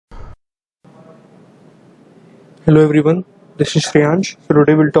Hello everyone, this is Shreyansh. So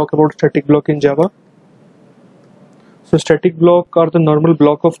today we'll talk about static block in Java. So static block are the normal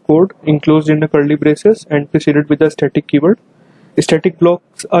block of code enclosed in a curly braces and preceded with a static keyword. Static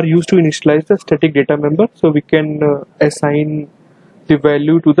blocks are used to initialize the static data member, so we can assign the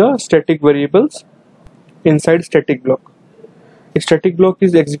value to the static variables inside static block. A static block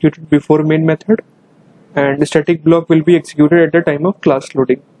is executed before main method, and the static block will be executed at the time of class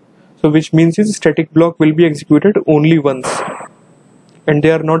loading. So which means is static block will be executed only once and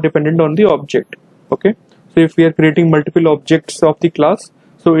they are not dependent on the object. Okay, so if we are creating multiple objects of the class,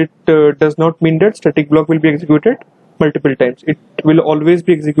 so it does not mean that static block will be executed multiple times. It will always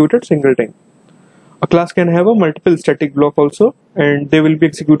be executed single time. A class can have a multiple static block also, and they will be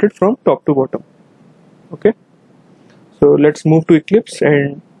executed from top to bottom. Okay, so let's move to Eclipse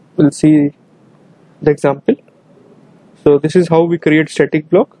and we'll see the example. So this is how we create static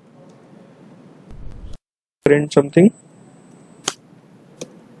block. Print something,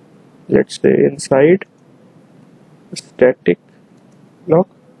 let's say inside static block.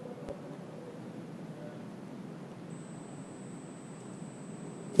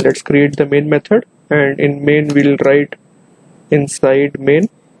 Let's create the main method, and in main we'll write inside main.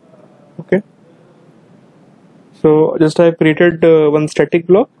 Okay, so just I have created one static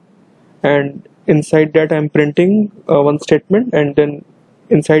block, and inside that I'm printing one statement, and then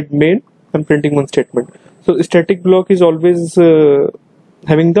inside main I'm printing one statement. So static block is always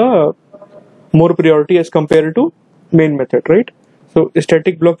having the more priority as compared to main method, right? So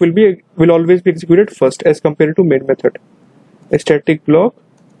static block will always be executed first as compared to main method. A static block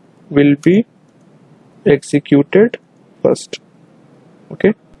will be executed first.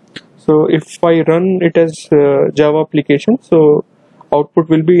 Okay, so if I run it as Java application, so output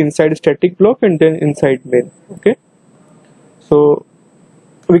will be inside static block and then inside main. Okay, so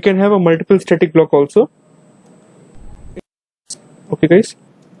we can have a multiple static block also. Okay guys,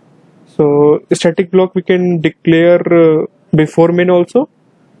 so static block we can declare before main also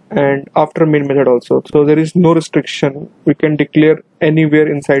and after main method also, so there is no restriction. We can declare anywhere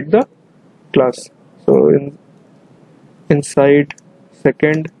inside the class. So inside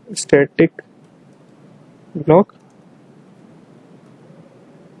second static block,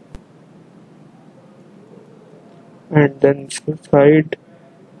 and then inside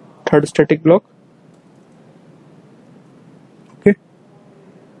third static block. Okay,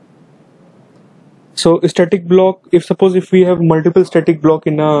 so static block, if suppose if we have multiple static block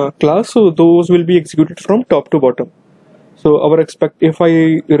in a class, so those will be executed from top to bottom. So if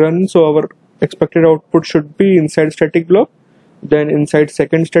I run, so our expected output should be inside static block, then inside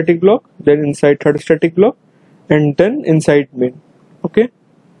second static block, then inside third static block, and then inside main. Okay,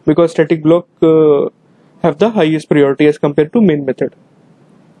 because static block have the highest priority as compared to main method.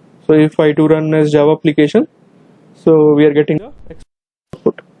 So if I do run as Java application, so we are getting the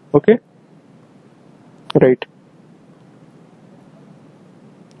output. Okay, right.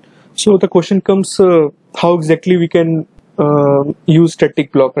 So the question comes, how exactly we can use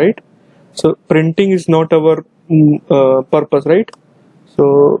static block, right? So printing is not our purpose, right?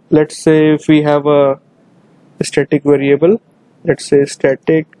 So let's say if we have a static variable, let's say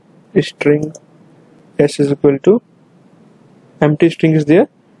static string s is equal to empty string is there,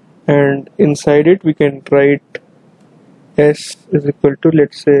 and inside it we can write s is equal to,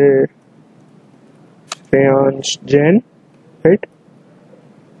 let's say, Jan, right?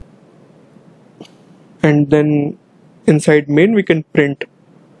 And then inside main we can print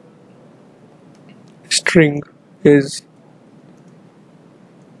string is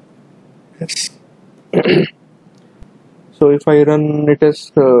s. So if I run it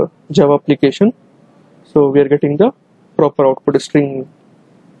as Java application, so we are getting the proper output. String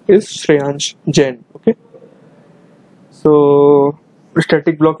is Shreyansh Jain. Okay, so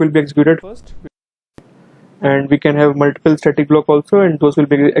static block will be executed first, and we can have multiple static block also, and those will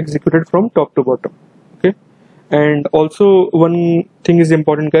be executed from top to bottom. Okay, and also one thing is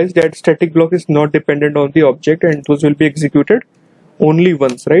important, guys, that static block is not dependent on the object, and those will be executed only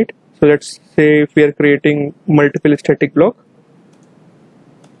once, right? So let's say if we are creating multiple static block.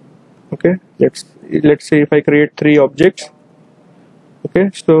 Okay, let's say if I create 3 objects. Okay,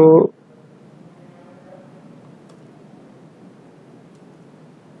 so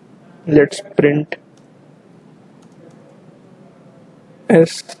let's print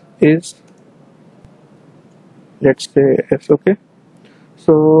s is, let's say s. Okay,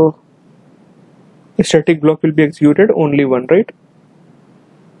 so static block will be executed only one, right?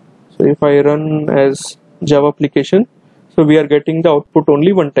 So if I run as Java application, so we are getting the output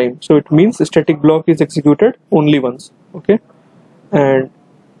only one time, so it means the static block is executed only once. Okay, and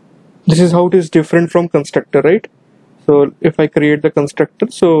this is how it is different from constructor, right? So if I create the constructor,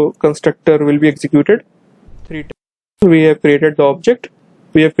 so constructor will be executed 3 times. We have created the object,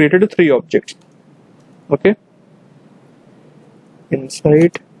 we have created 3 objects. Okay,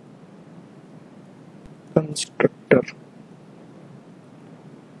 inside constructor.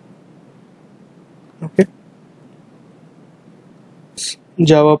 Okay,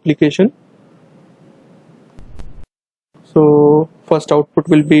 Java application. So first output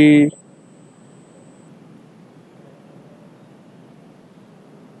will be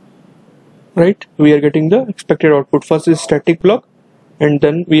right, we are getting the expected output. First is static block, and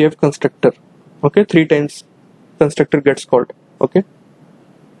then we have constructor. Okay, 3 times constructor gets called. Okay,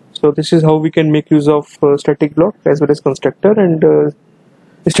 so this is how we can make use of static block as well as constructor, and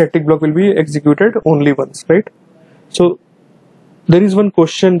static block will be executed only once, right? So there is one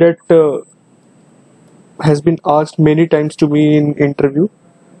question that has been asked many times to me in interview,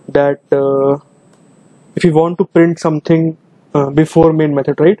 that if you want to print something before main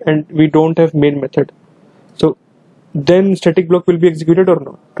method, right, and we don't have main method, so then static block will be executed or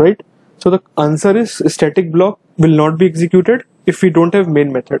not, right? So the answer is static block will not be executed if we don't have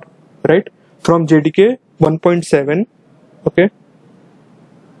main method, right? From JDK 1.7. okay,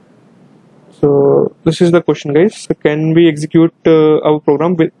 so this is the question, guys. So can we execute our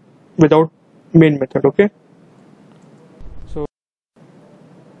program without main method? Okay, so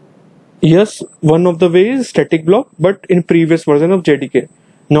yes, one of the ways is static block, but in previous version of JDK,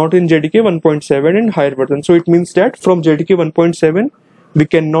 not in JDK 1.7 and higher version. So it means that from JDK 1.7 we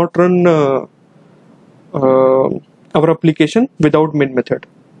cannot run our application without main method.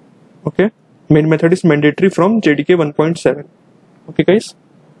 Okay, main method is mandatory from JDK 1.7. okay, guys,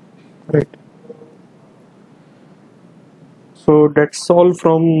 right? So that's all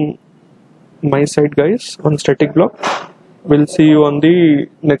from my side, guys, on static block. We'll see you on the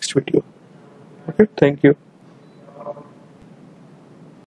next video. Okay, thank you.